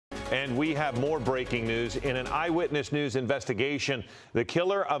And we have more breaking news. In an eyewitness news investigation, the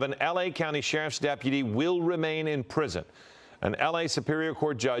killer of an L.A. County Sheriff's deputy will remain in prison. An L.A. Superior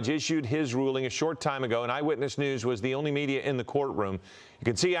Court judge issued his ruling a short time ago, and Eyewitness News was the only media in the courtroom. You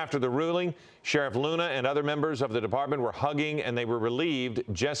can see after the ruling, Sheriff Luna and other members of the department were hugging, and they were relieved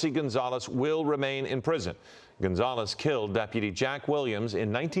Jesse Gonzalez will remain in prison. Gonzalez killed Deputy Jack Williams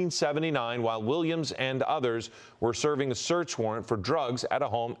in 1979 while Williams and others were serving a search warrant for drugs at a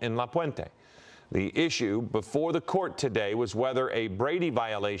home in La Puente. The issue before the court today was whether a Brady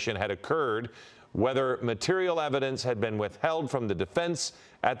violation had occurred, whether material evidence had been withheld from the defense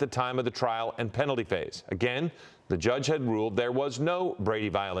at the time of the trial and penalty phase. Again, the judge had ruled there was no Brady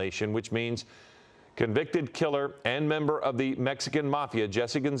violation, which means convicted killer and member of the Mexican Mafia,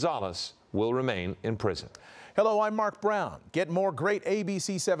 Jesse Gonzalez, will remain in prison. Hello, I'm Mark Brown. Get more great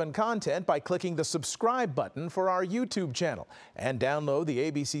ABC7 content by clicking the subscribe button for our YouTube channel and download the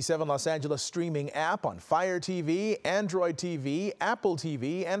ABC7 Los Angeles streaming app on Fire TV, Android TV, Apple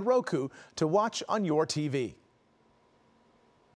TV, and Roku to watch on your TV.